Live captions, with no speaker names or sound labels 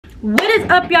What is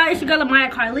up, y'all? It's your girl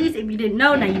amyakarlesse. If you didn't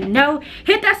know, now you know.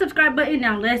 Hit that subscribe button.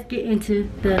 Now let's get into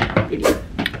the video.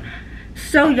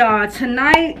 So y'all,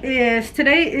 today is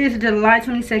July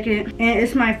 22nd, and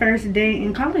it's my first day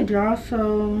in college, y'all.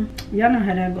 So y'all know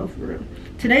how that go for real.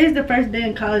 Today is the first day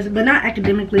in college, but not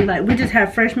academically. Like, we just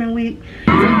have freshman week.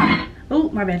 Oh,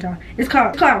 my bad, y'all. It's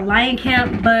called Lion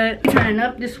Camp, but we're turning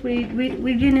up this week.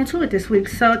 We getting into it this week.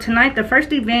 So tonight, the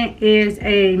first event is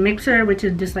a mixer, which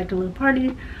is just like a little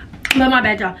party. But my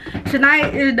bad, y'all.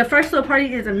 Tonight, the first little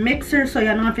party is a mixer, so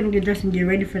y'all know I'm finna get dressed and get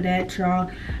ready for that, y'all.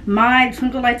 My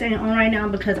twinkle lights ain't on right now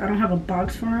because I don't have a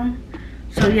box for them.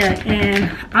 So yeah,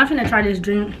 and I'm finna try this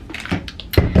drink.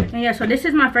 And yeah, so this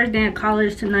is my first day in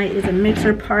college. Tonight is a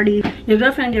mixer party. Your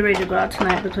girlfriend get ready to go out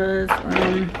tonight because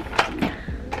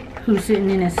who's sitting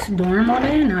in his dorm all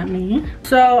day? Not me.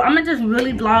 So I'm gonna just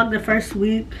really vlog the first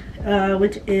week,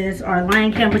 which is our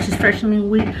Lion Camp, which is freshman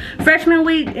week,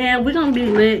 and we're gonna be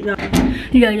lit, y'all.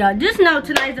 Yeah, y'all, just know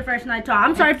tonight's the first night, y'all.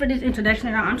 I'm sorry for this introduction,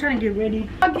 y'all. I'm trying to get ready.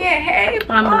 Okay, hey,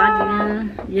 I'm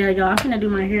logging in. Yeah, y'all, I'm gonna do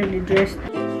my hair and get dressed.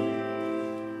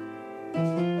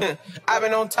 I've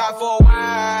been on top for a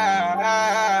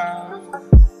while.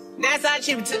 That's how I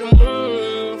chip it to the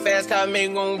moon. Fast car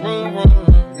make gon' vroom vroom.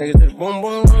 Take it to the boom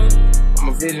boom boom. I'm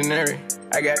a visionary.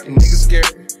 I got the niggas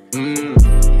scared.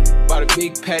 Bought a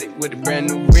big paddock with a brand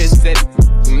new wrist set.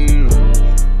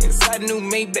 Inside a new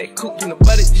Maybach coupe in the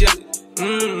butter jelly.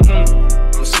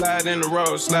 I'm slide in the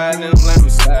road, slide in the lamb,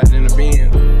 slide in the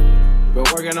Benz. Been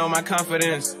working on my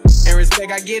confidence and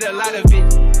respect. I get a lot of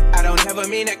it. I don't ever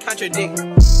mean that contradict.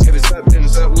 If it's up, then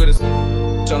it's up with us.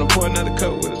 Tryna pour another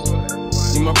cup with us.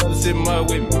 See my brother sitting mud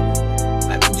with me.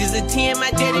 My bitch is a 10,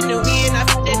 my dad in the wind, I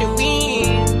fought at the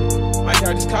wind. My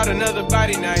dog just caught another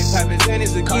body, now he's popping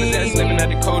Xannies again. Caught his ass slipping at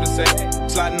the cul-de-sac.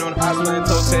 Sliding on the Oscar and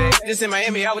toe tag. Just in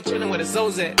Miami, I was chilling with a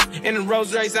Zozak. In the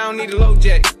Rolls Royce, I don't need a low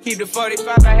jack. Keep the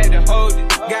 45, I had to hold it.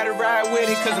 Gotta ride with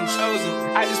it, cause I'm chosen.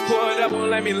 I just pulled up, won't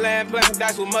let me land. Playing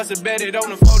dice with mustard, bet it on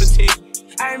the photo tee.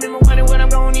 I remember wondering what I'm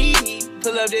gonna eat.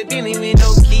 Pull up that Bentley with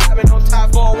no key. I've been on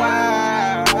top for a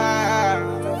while.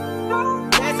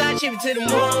 That's how I chip it to the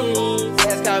moon.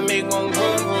 Fast car make one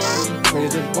vroom vroom. Take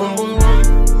it to the boom boom boom.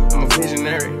 I'm a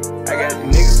visionary. I got the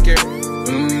niggas scared.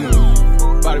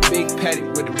 Bought a big paddock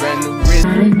with a brand new wrist.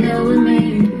 Gotta deal with me.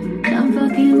 I'm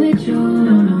fucking with you.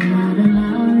 Don't know how to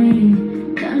love me.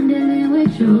 Done dealing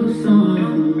with you, so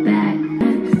I'm back.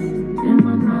 In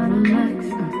my model Lex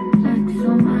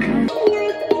on my head.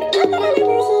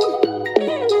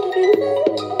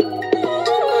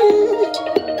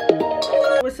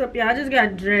 What's up, y'all? I just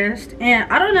got dressed,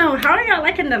 and I don't know, how are y'all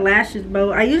liking the lashes,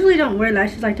 bro? I usually don't wear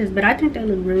lashes like this, but I think they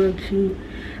look real cute.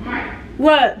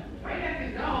 What?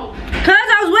 Cause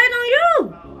I was waiting on you.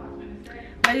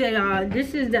 Oh yeah, y'all,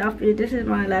 this is the outfit. This is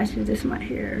my lashes. This is my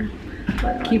hair.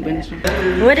 keep it.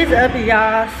 What is up,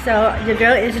 y'all? So your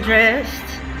girl is dressed.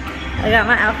 I got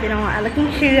my outfit on. I'm looking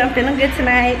cute. I'm feeling good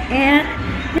tonight, and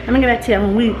I'm gonna get back to you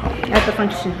when we at the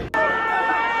function.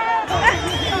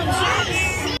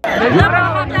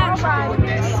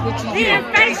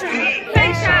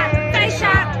 Face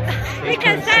shot. We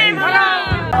can say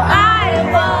hello. I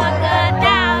walk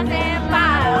 1,000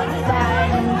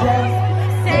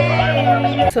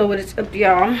 miles. So what is up,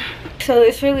 y'all? So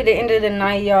it's really the end of the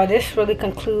night, y'all. This really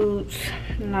concludes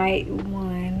night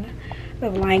 1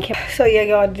 of Lion Camp. So yeah,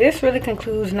 y'all, this really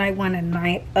concludes night 1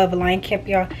 of Lion Camp,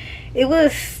 y'all. It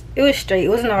was straight. It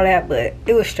wasn't all that, but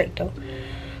it was straight though.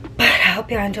 But I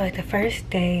hope y'all enjoyed the first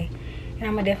day. And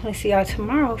I'm gonna definitely see y'all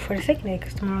tomorrow for the second day,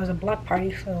 because tomorrow is a block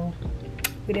party, so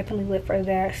we definitely live for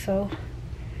that. So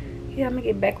yeah, I'm gonna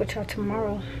get back with y'all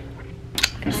tomorrow.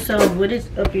 So what is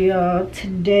up, y'all?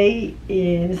 Today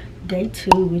is day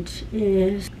 2, which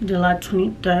is July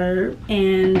 23rd,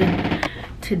 and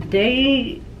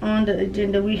today on the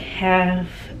agenda we have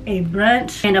a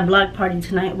brunch and a block party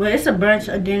tonight. Well, it's a brunch,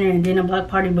 a dinner, and then a block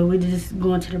party, but we're just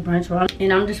going to the brunch.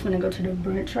 And I'm just gonna go to the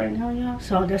brunch right now, y'all.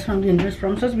 So that's what I'm getting dressed for.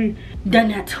 I'm supposed to be done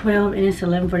at 12, and it's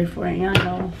 11:44, and y'all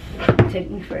know it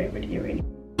take me forever to get ready.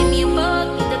 Give me a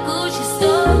book, get the Gucci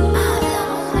store.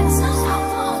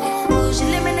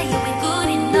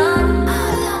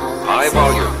 High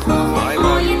volume.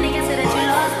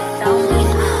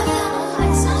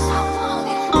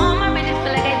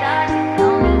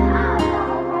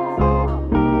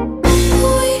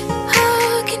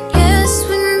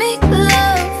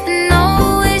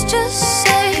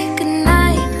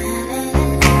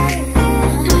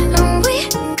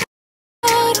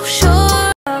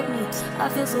 I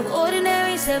feel so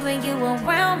ordinary, when you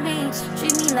around me.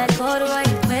 Treat me like corduroy,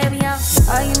 you wear me out.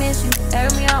 Arguments, you air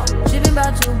me out. Tripping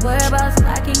about your whereabouts.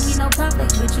 I can't keep no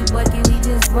conflict with you, boy, can we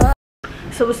just roll?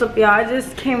 So what's up, y'all? I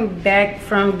just came back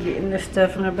from getting this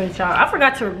stuff from the bunch, y'all. I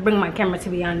forgot to bring my camera, to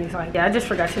be honest. Like, yeah, I just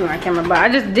forgot to bring my camera.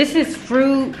 But this is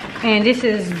fruit, and this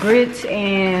is grits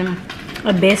and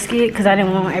a biscuit, because I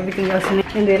didn't want everything else in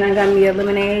it. And then I got me a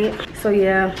lemonade. So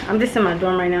yeah, I'm just in my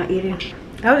dorm right now eating.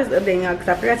 I was just updating y'all because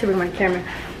I forgot to bring my camera.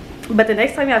 But the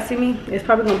next time y'all see me, it's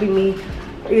probably gonna be me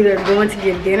either going to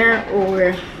get dinner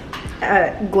or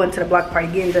going to the block party,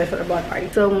 getting dressed for the block party.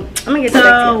 So I'm gonna get back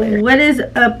to you later. What is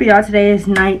up, y'all? Today is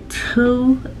night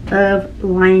 2 of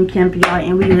Lion Camp, y'all,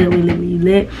 and we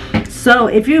lit. So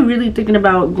if you're really thinking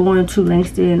about going to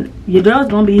Langston, your girl's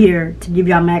gonna be here to give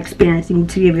y'all my experience and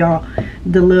to give y'all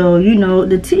the little, you know,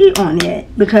 the tea on it.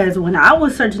 Because when I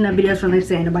was searching up videos for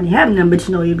Langston, nobody have none, but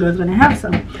you know your girl's gonna have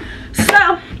some.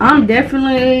 So I'm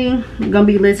definitely gonna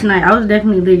be lit tonight. I was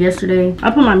definitely lit yesterday. I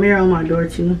put my mirror on my door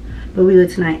too. But we lit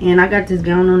tonight, and I got this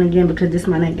gown on again because this is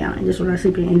my nightgown, and this is what I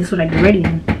sleep in, and this is what I get ready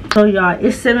in. So y'all,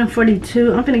 it's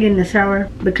 7:42. I'm finna get in the shower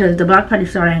because the block party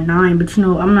started at 9, but you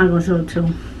know I'm not gonna show it till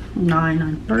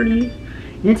 9:30.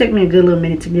 It took me a good little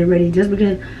minute to get ready, just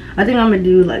because I think I'm gonna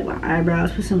do like my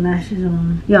eyebrows, put some lashes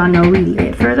on. Y'all know we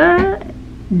lit for that.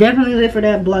 Definitely lit for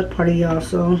that block party, y'all.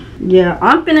 So yeah,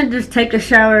 I'm finna just take a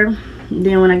shower.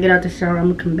 Then when I get out the shower,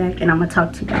 I'm gonna come back and I'm gonna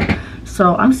talk to y'all.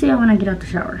 So I'm see y'all when I get out the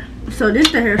shower. So this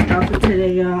is the hairstyle for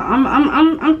today, y'all.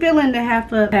 I'm feeling the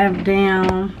half up, half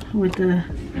down with the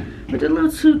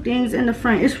little 2 things in the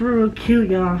front. It's real cute,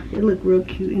 y'all. It look real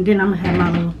cute. And then I'm gonna have my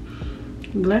little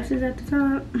glasses at the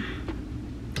top.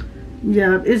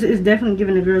 Yeah, it's definitely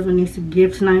giving the girls what needs to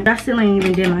give tonight. I still ain't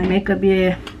even did my makeup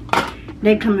yet.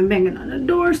 They coming banging on the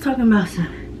doors talking about some.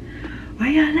 Where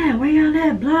y'all at? Where y'all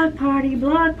at? Block party,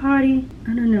 block party.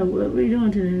 I don't know what we're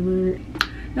doing today, but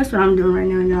that's what I'm doing right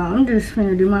now, y'all. I'm just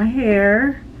finna do my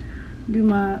hair, do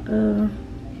my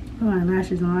put my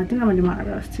lashes on. I think I'm gonna do my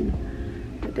eyebrows too.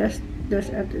 But that's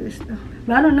after this stuff.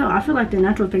 But I don't know. I feel like the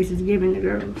natural face is giving the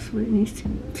girls what it needs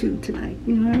to tonight.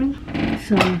 You know what I mean?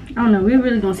 So I don't know. We're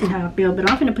really gonna see how I feel. But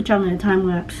I'm finna put y'all in a time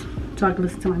lapse so I can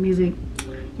listen to my music.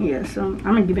 Yeah. So I'm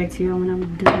gonna get back to y'all when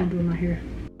I'm done doing my hair.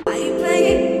 Why you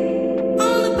playing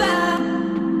all about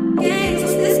games?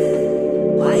 What's this?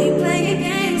 Why you playing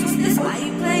games? What's this? Why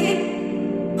you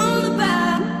playing all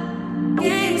about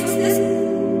games? What's this?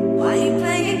 Why you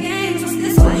playing games? What's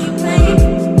this? Why you playing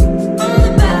all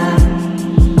about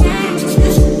games? What's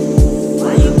this?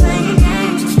 Why you playing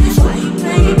games? What's this? Why you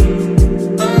playing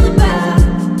all about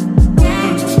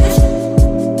games? What's this?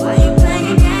 Why you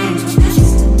playing games? What's this?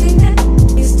 Used to think that,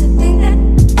 used to think that,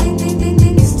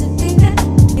 used to think that,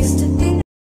 used to think that.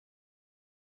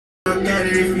 I got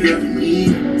it if you ever need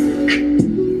it.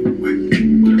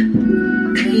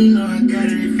 You know I got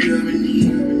it if you ever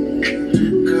need it.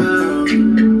 Girl.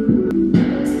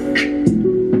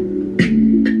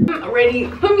 I'm ready.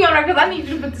 Put me on there because I need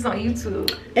you to put this on YouTube.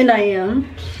 And I am.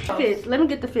 Fits. Let me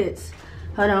get the fits.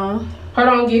 Hold on. Hold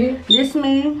on, get it. This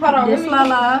me. Hold on, This let me-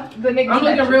 Lala. The nigga, I'm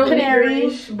looking real Canary.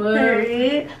 niggerish, but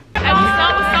Period. Hey,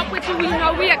 what's up with you? You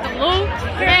know we at the Loop.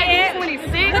 At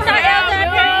 26.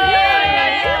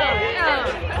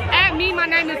 At me, my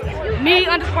name is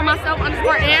me_myself_and.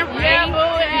 What are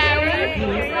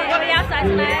y'all size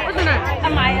tonight? What's her name?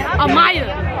 Amaya.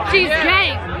 She's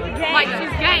gang. Like,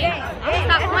 she's gang.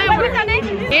 Stop playing with her.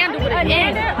 Gander with a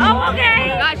gang. Oh, okay.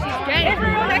 God, she's gang.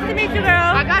 Nice to meet you,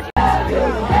 girl. I got you.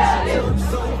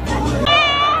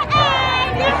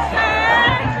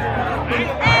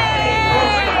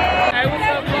 Hey, what's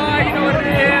up, boy? You know what it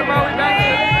is, bro. We back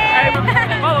here. Hey,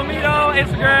 follow me though,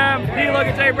 Instagram,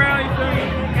 D-Logan J Brown, you feel me?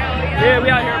 Yeah, we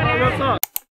out here, bro. Real talk.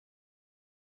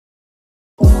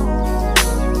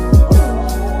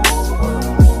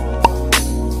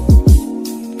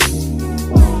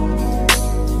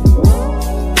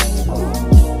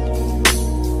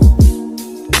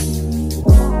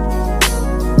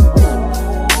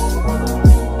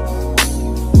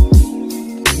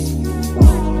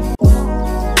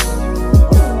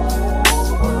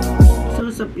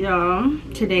 Y'all,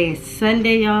 today is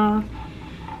Sunday, y'all,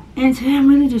 and today I'm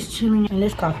really just chilling in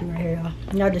this coffee right here,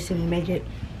 y'all. Y'all just see me make it,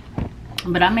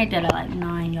 but I made that at like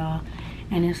 9, y'all,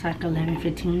 and it's like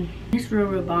 11:15. It's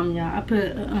real bomb, y'all. I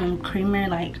put creamer,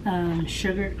 like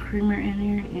sugar creamer in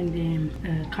there, and then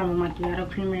caramel macchiato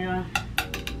creamer, y'all.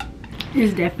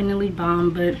 It's definitely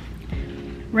bomb. But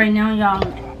right now, y'all,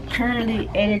 I'm currently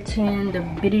editing the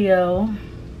video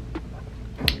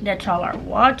that y'all are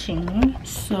watching.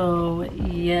 So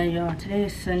yeah, y'all, today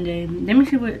is Sunday. Let me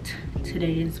see what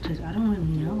today is, because I don't really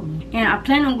know. And I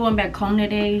plan on going back home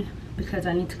today because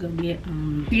I need to go get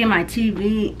my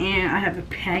TV, and I have a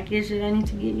package that I need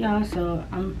to get, y'all. So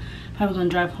I'm probably gonna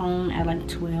drive home at like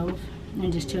 12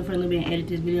 and just chill for a little bit and edit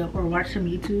this video or watch some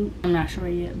YouTube. I'm not sure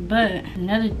yet. But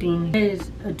another thing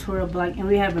is a tour of Black, and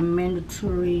we have a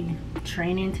mandatory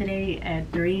training today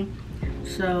at 3.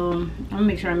 So I'm gonna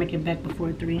make sure I make it back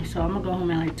before 3. So I'm gonna go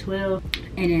home at like 12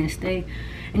 and then stay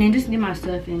and then just get my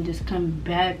stuff and just come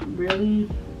back really,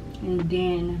 and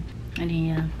then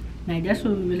yeah, like that's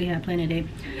what we really had planned today.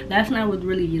 Last night was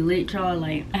really lit, y'all.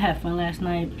 Like I had fun last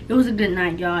night. It was a good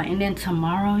night, y'all. And then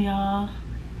tomorrow, y'all,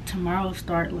 tomorrow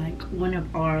start like one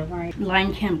of our like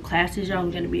line camp classes, y'all.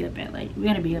 We gotta be up at like, we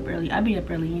gotta be up early. I'll be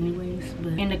up early anyways,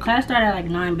 but and the class started at like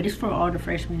 9, but it's for all the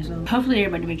freshmen, so hopefully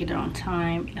everybody make it there on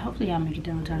time. Hopefully I'll make it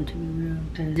there on time, to be real,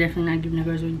 because definitely not giving the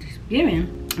girls what it's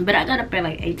giving. But I got up at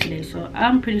like 8 today, so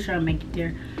I'm pretty sure I'll make it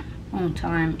there on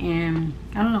time. And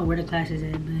I don't know where the class is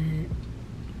at, but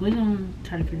we're gonna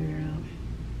try to figure it out.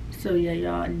 So yeah,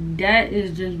 y'all, that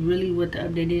is just really what the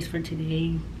update is for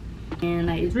today. And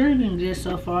like it's really been good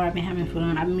so far. I've been having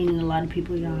fun. I've been meeting a lot of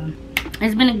people, y'all.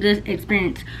 It's been a good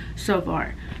experience so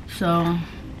far. So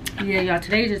yeah, y'all,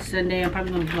 today's just Sunday. I'm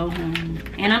probably gonna go home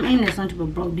and I'm eating this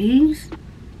Lunchable, bro. These,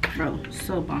 bro,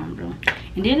 so bomb, bro.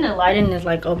 And then the lighting is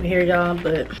like over here, y'all,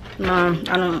 but I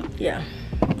don't, yeah,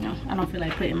 no, I don't feel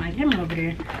like putting my camera over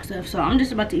there stuff. So I'm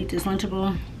just about to eat this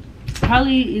Lunchable.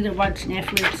 Probably either watch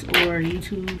Netflix or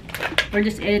YouTube, or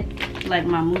just edit like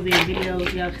my movie and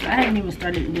videos, y'all, because I haven't even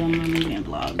started doing my movie and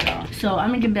vlog, y'all. So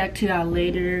I'm gonna get back to y'all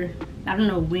later. I don't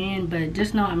know when, but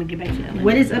just know I'm gonna get back to y'all later.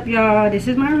 What is up, y'all? This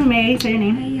is my roommate. Say her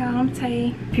name. Hey y'all, I'm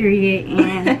Tay. Period.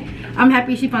 And I'm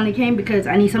happy she finally came because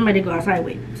I need somebody to go outside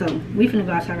with. So we finna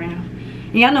go outside right now.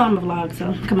 And y'all know I'm a vlog,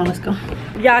 so come on, let's go.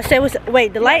 Y'all say what's,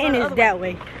 wait, the lighting is that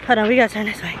way. Hold on, we gotta turn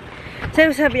this way. Say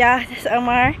what's up, y'all. This is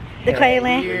Omar, the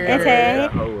Quaylin, and Tay.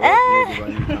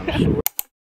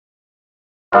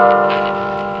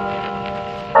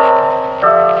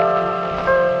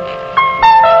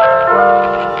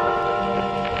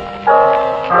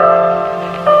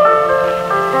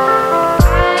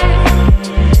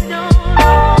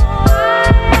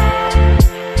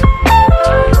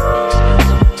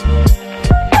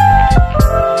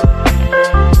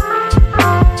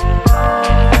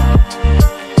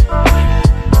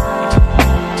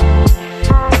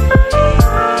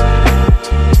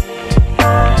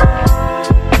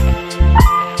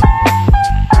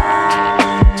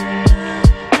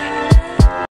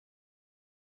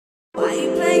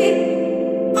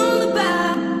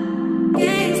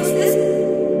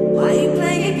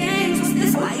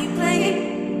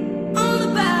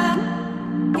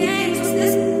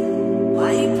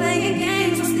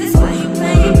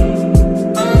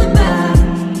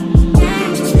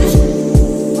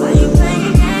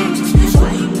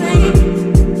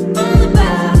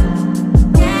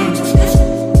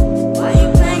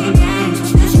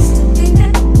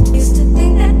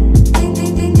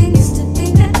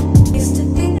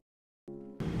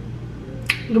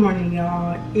 Good morning,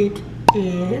 y'all. It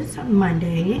is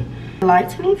Monday, July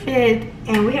 25th,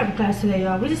 and we have a class today,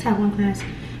 y'all. We just have one class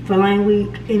for line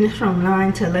week, and it's from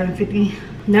 9 to 11:50.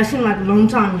 That seemed like a long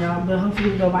time, y'all, but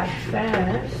hopefully it'll go by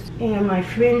fast. And my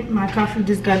friend, my coffee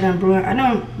just got done brewing. I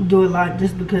don't do a lot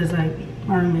just because like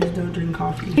my roommates don't drink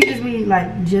coffee. It gives me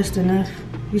like just enough.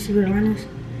 You see what line is?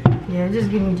 Yeah, just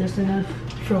give me just enough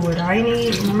for what I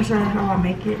need. And I'm gonna show you how I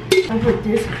make it. I put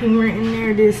this creamer in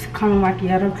there, this caramel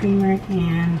macchiato creamer,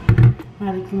 and I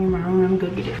have the creamer in my room. I'm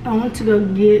gonna go get it. I want to go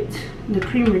get the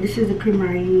creamer. This is the creamer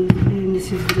I use, and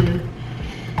this is the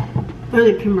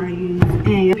other creamer I use.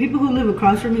 And people who live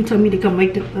across from me told me to come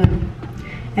wake them up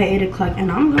at 8 o'clock,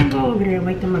 and I'm gonna go over there and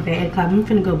wake them up at 8 o'clock. I'm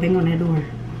finna go bang on that door.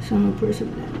 So I'm gonna pour some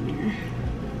of that in there.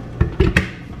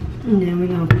 And then we're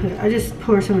gonna put, I just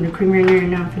poured some of the creamer in there, and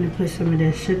now I'm finna put some of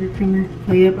the sugar creamer.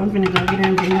 Oh yep, I'm finna go get her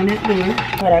and bang on that door.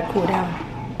 Let that cool down.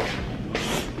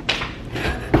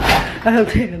 I hope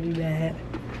they're gonna be bad.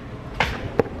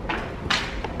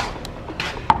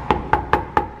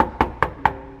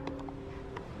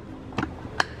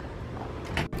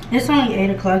 It's only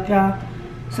 8 o'clock, y'all.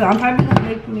 So I'm probably gonna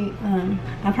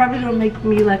make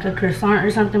me, like a croissant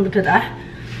or something, because I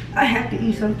have to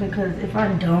eat something, because if I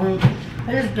don't,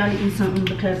 I just gotta eat something,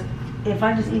 because if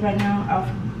I just eat right now,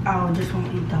 I'll just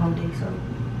won't eat the whole day.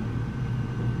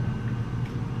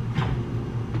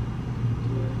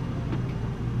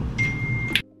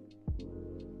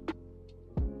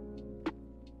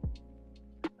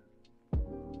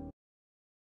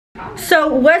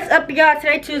 So what's up, y'all?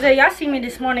 Today Tuesday. Y'all see me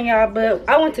this morning, y'all, but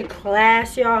I went to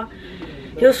class, y'all.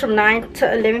 It was from 9 to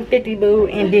 11:50, boo,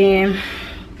 and then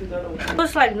it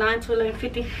was like 9 to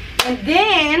 11:50, and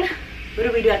then what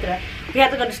do we do after that? We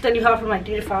have to go to study hall from like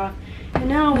 3 to 5, And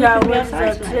now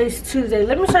today's Tuesday.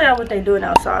 Let me show y'all what they doing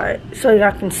outside so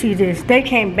y'all can see this. They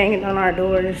came banging on our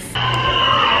doors.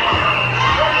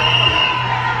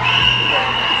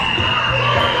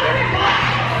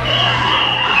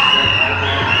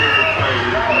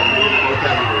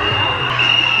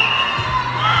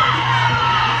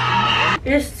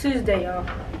 It's Tuesday, y'all.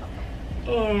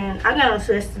 And I got on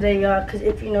stress today, y'all, because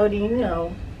if you know, then you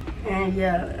know. And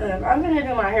yeah, I'm gonna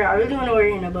do my hair. I really want to wear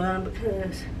it in a bun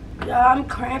because y'all, I'm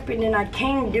cramping and I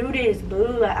can't do this,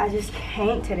 boo. Like, I just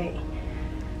can't today.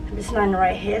 I'm just not in the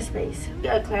right headspace. We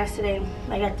got a class today.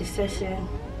 I got this session.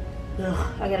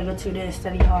 Ugh, I gotta go to the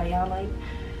study hall, y'all. Like,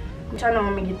 I'm trying to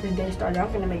want to get this day started.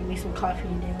 I'm gonna make me some coffee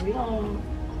and then we gonna,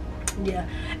 yeah.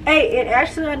 Hey, and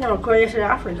actually I didn't record yesterday.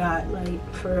 I forgot,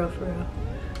 like, for real, for real.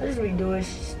 I just be doing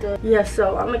stuff. Yeah,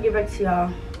 so I'm gonna get back to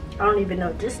y'all. I don't even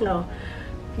know. Just know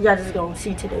y'all just gonna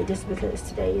see today, just because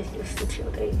today is just a chill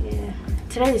day. Yeah,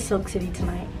 today is Silk City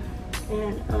tonight,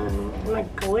 and am I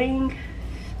going?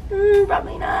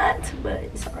 Probably not, but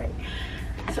it's alright.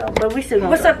 So, but we still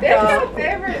gonna. What's up, y'all? That's your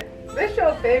favorite. That's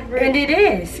your favorite. And it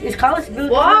is. It's college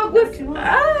boots. Wow, what's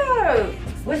up?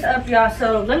 What's up, y'all?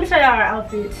 So let me show y'all our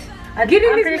outfits. Get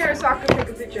in this mirror so I can take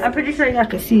a picture. I'm pretty sure y'all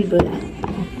can see, but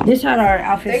this is how our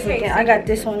outfits looking. I got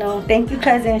this one on. Thank you,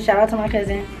 cousin. Shout out to my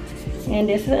cousin. And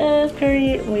this is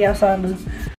period. We outside, boo.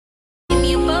 Give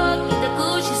me a bug in the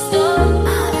Gucci store.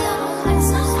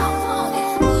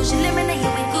 Gucci lemon, you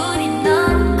ain't good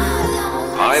enough.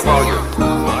 High volume.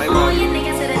 High All volume. you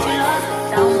niggas said that you lost.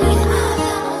 Don't me.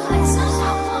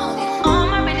 All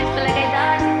my bitches feel like they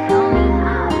died. Don't me.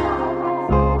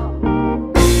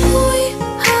 We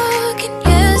hug and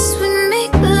yes, we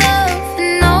make love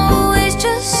and always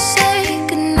just say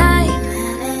goodnight.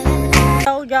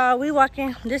 So y'all, we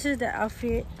walking. This is the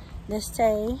outfit. This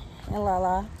Tay and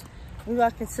Lala. We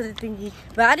walking to the thingy.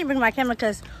 But I didn't bring my camera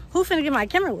because who finna get my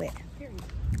camera wet?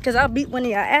 Because I'll beat one of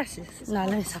y'all asses. No,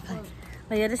 let me stop playing.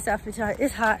 But yeah, this outfit's hot.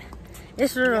 It's hot.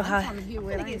 It's real hot.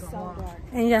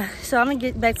 And yeah, so I'm gonna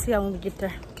get back to y'all when we get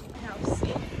there.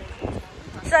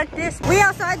 Suck this. We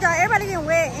outside, y'all. Everybody getting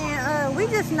wet, and we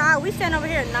just not. We stand over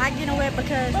here not getting wet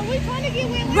because. But we trying to get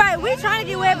wet. Right, we trying to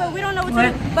get wet, but we don't know what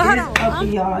to do. But hold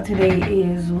on. Y'all, today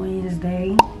is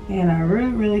Wednesday, and I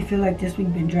really feel like this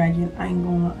week been dragging. I ain't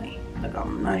gonna lie. Like,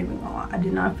 I'm not even gonna lie. I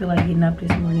did not feel like getting up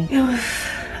this morning. It was,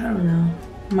 I don't know.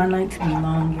 My nights be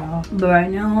long, y'all. But right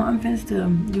now, I'm finished to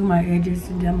do my edges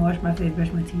and then wash my face,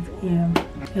 brush my teeth. Yeah.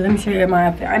 Let me show you my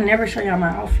outfit. I never show y'all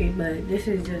my outfit, but this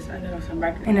is just, I got on some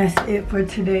back. And that's it for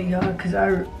today, y'all, because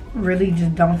I really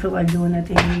just don't feel like doing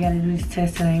nothing. We gotta do this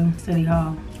test today, study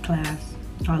hall, class,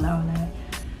 all that.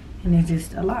 And it's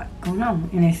just a lot going on.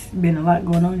 And it's been a lot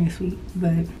going on this week.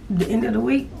 But the end of the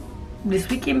week, this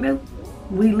weekend, Bill,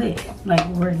 we lit. Like,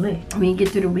 we're lit. When you get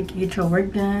through the week, you get your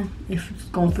work done, it's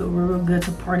gonna feel real good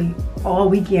to party all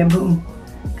weekend, boo.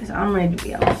 Cause I'm ready to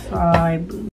be outside,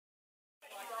 boo.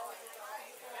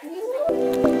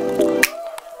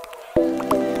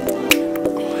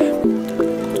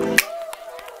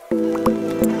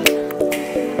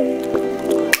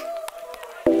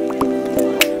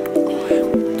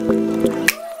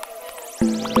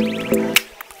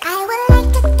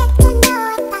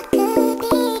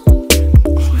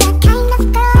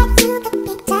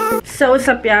 So what's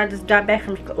up, y'all? I just got back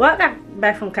from school. Well, I got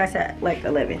back from class at like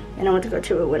 11 and I went to go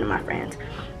chill with one of my friends.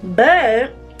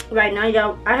 But right now,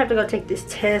 y'all, I have to go take this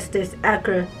test, this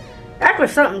acra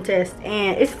something test,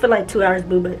 and it's for like 2 hours,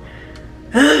 boo.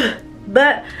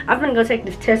 But I'm gonna go take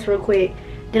this test real quick.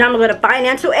 Then I'm gonna go to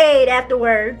financial aid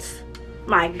afterwards.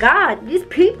 My God, these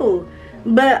people.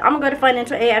 But I'm gonna go to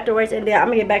financial aid afterwards, and then I'm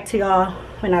gonna get back to y'all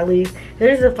when I leave.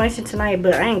 There's a function tonight,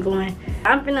 but I ain't going.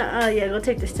 I'm gonna yeah, go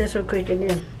take this test real quick, and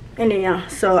then yeah,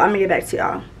 so I'm gonna get back to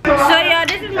y'all. So y'all,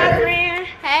 this is my friend.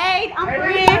 Hey, I'm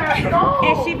friend.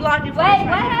 And she blocked it. Wait, what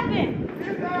happened?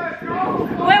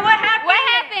 Wait, what happened? What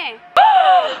happened?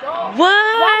 What?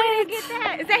 Why would you get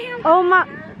that? Is that him? Oh my.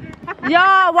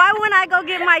 Y'all, why when I go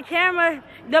get my camera,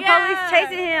 the police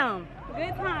chasing him?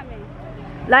 Good timing.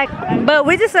 Like, but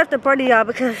we just left the party, y'all,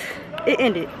 because it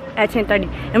ended at 10:30.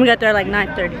 And we got there like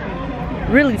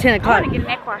 9:30. Really 10 o'clock. I want to get in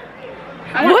that car.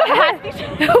 What?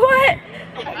 What?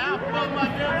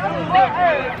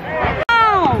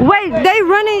 Wait, they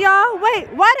running, y'all? Wait,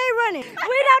 why they running?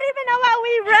 We don't even know why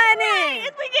we running.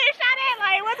 Is we getting shot at?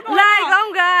 Like, what's going like, on?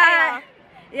 oh God.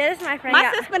 Yeah, this is my friend.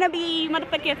 My sis gonna be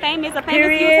motherfucking famous, a famous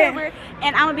YouTuber,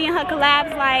 and I'm gonna be in her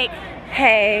collabs. Like,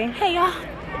 hey, y'all.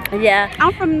 Yeah.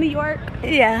 I'm from New York.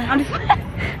 Yeah. I'm just.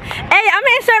 Hey, I'm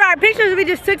gonna insert our pictures we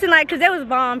just took tonight because that was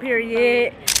bomb.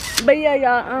 Period. But yeah,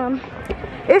 y'all.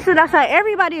 It's outside.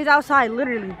 Everybody is outside,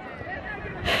 literally.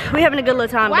 We having a good little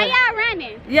time. Why y'all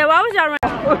running? Yeah, why was y'all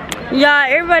running? Y'all,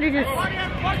 everybody just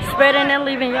spreading and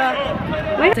leaving y'all.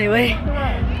 Wait. Say wait.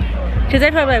 Cause they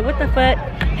probably like, what the fuck?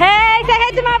 Hey, say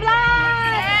hey to my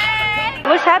vlog! Hey.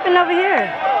 What's happening over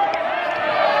here?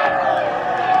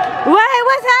 Wait,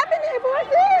 what's happening? What's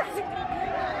this?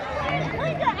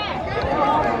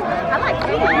 I like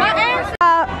my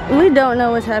ass. We don't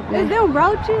know what's happening. Is them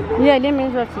roaches? Yeah, them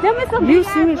is roaches. Them is some You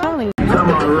see me calling.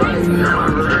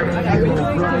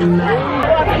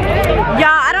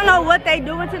 Y'all, I don't know what they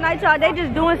doing tonight, y'all. They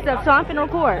just doing stuff, so I'm finna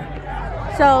record.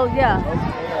 So, yeah.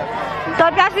 So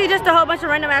if y'all see just a whole bunch of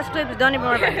random ass clips, don't even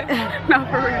worry about it. No,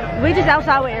 for real. We just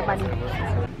outside with everybody.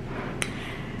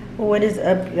 What is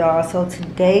up, y'all? So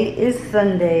today is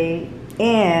Sunday,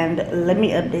 and let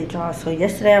me update y'all. So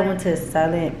yesterday I went to a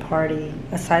silent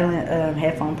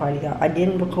headphone party, y'all. I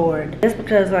didn't record just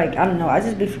because, like, I don't know, I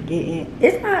just be forgetting.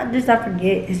 It's not just I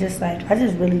forget, it's just like I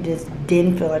just really just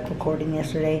didn't feel like recording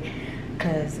yesterday,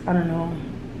 because I don't know,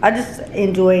 I just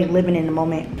enjoy living in the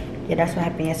moment. Yeah, that's what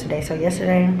happened yesterday. So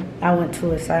yesterday I went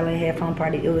to a silent headphone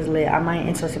party. It was lit. I might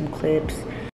insert some clips.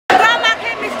 Grandma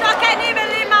kept me stuck, can't even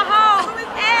leave my home.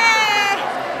 Hey,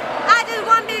 I just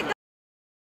want me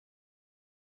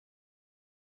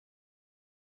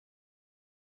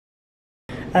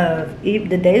to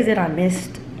The days that I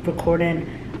missed recording,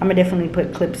 I'm gonna definitely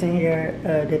put clips in here,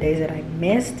 the days that I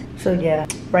missed. So yeah,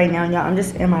 right now, y'all, I'm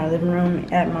just in my living room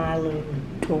at my little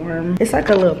dorm. It's like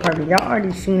a little apartment. Y'all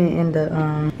already seen it in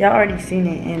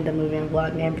the movie and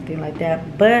vlog and everything like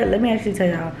that. But let me actually tell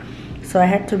y'all. So I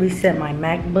had to reset my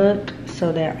MacBook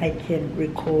so that I can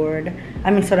record.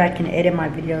 I mean, so that I can edit my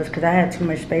videos, because I had too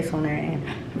much space on there, and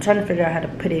I'm trying to figure out how to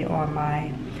put it on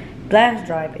my flash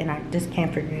drive, and I just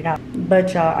can't figure it out.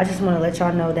 But y'all, I just want to let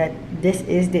y'all know that this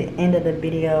is the end of the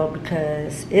video,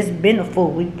 because it's been a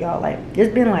full week, y'all. Like,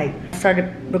 it's been like, I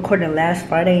started recording last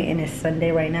Friday and it's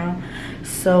Sunday right now.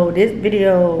 So this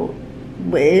video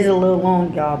is a little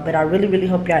long, y'all, but I really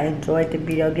hope y'all enjoyed the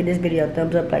video. Give this video a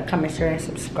thumbs up, like, comment, share, and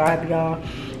subscribe, y'all.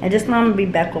 And just know I'm gonna be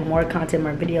back with more content,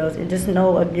 more videos, and just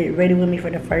know, get ready with me for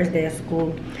the first day of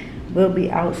school. We'll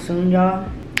be out soon, y'all.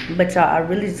 But y'all, I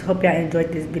really just hope y'all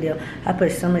enjoyed this video. I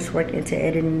put so much work into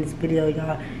editing this video,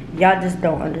 y'all. Y'all just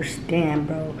don't understand,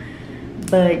 bro.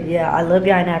 But yeah, I love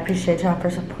y'all, and I appreciate y'all for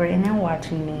supporting and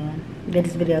watching me. Give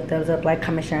this video a thumbs up, like,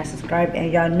 comment, share, and subscribe.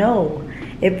 And y'all know,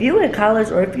 if you in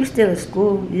college or if you still in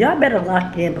school, y'all better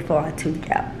lock in before I tweak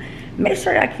out. Make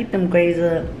sure y'all keep them grades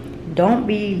up. Don't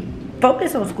be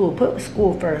focused on school. Put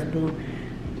school first, boo.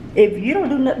 If you don't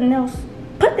do nothing else,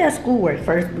 put that schoolwork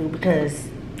first, boo, because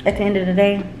at the end of the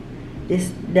day,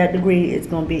 that degree is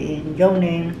gonna be in your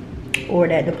name, or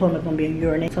that diploma is gonna be in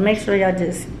your name. So make sure y'all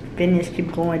just finish,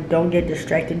 keep going. Don't get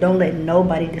distracted. Don't let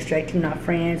nobody distract you. Not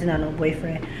friends, not no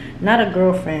boyfriend, not a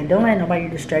girlfriend. Don't let nobody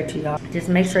distract you, y'all. Just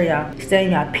make sure y'all stay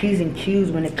in y'all P's and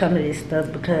Q's when it comes to this stuff,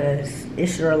 because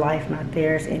it's your life, not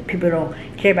theirs, and people don't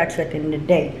care about you at the end of the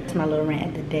day. That's my little rant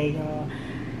of the day, y'all.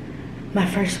 My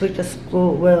first week of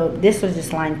school, well, this was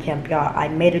just line camp, y'all. I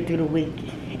made it through the week,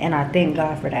 and I thank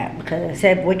God for that, because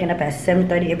waking up at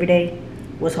 7:30 every day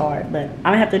was hard. But I'm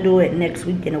gonna have to do it next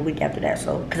week and a week after that.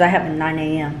 So, because I have a 9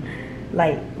 a.m.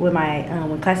 like with my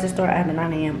when classes start, I have a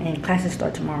 9 a.m. and classes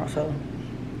start tomorrow. So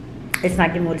it's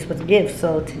not giving what it's supposed to give.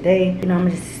 So today, you know, I'm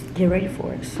gonna just get ready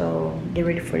for it. So get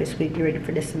ready for this week, get ready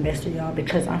for this semester, y'all,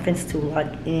 because I'm finna to lock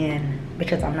in,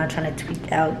 because I'm not trying to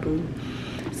tweak out, boo.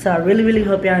 So I really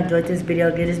hope y'all enjoyed this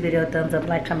video. Give this video a thumbs up,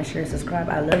 like, comment, share, and subscribe.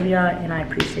 I love y'all, and I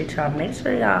appreciate y'all. Make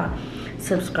sure y'all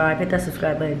subscribe, hit that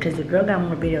subscribe button, because your girl got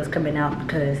more videos coming out,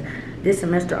 because this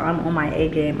semester I'm on my A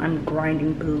game. I'm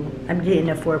grinding, boo. I'm getting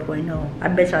a 4.0. I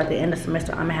bet y'all at the end of the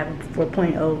semester I'm gonna have a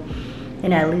 4.0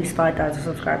 and at least 5,000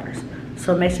 subscribers.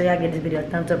 So make sure y'all give this video a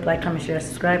thumbs up, like, comment, share, and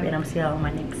subscribe, and I'm see y'all on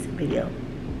my next video.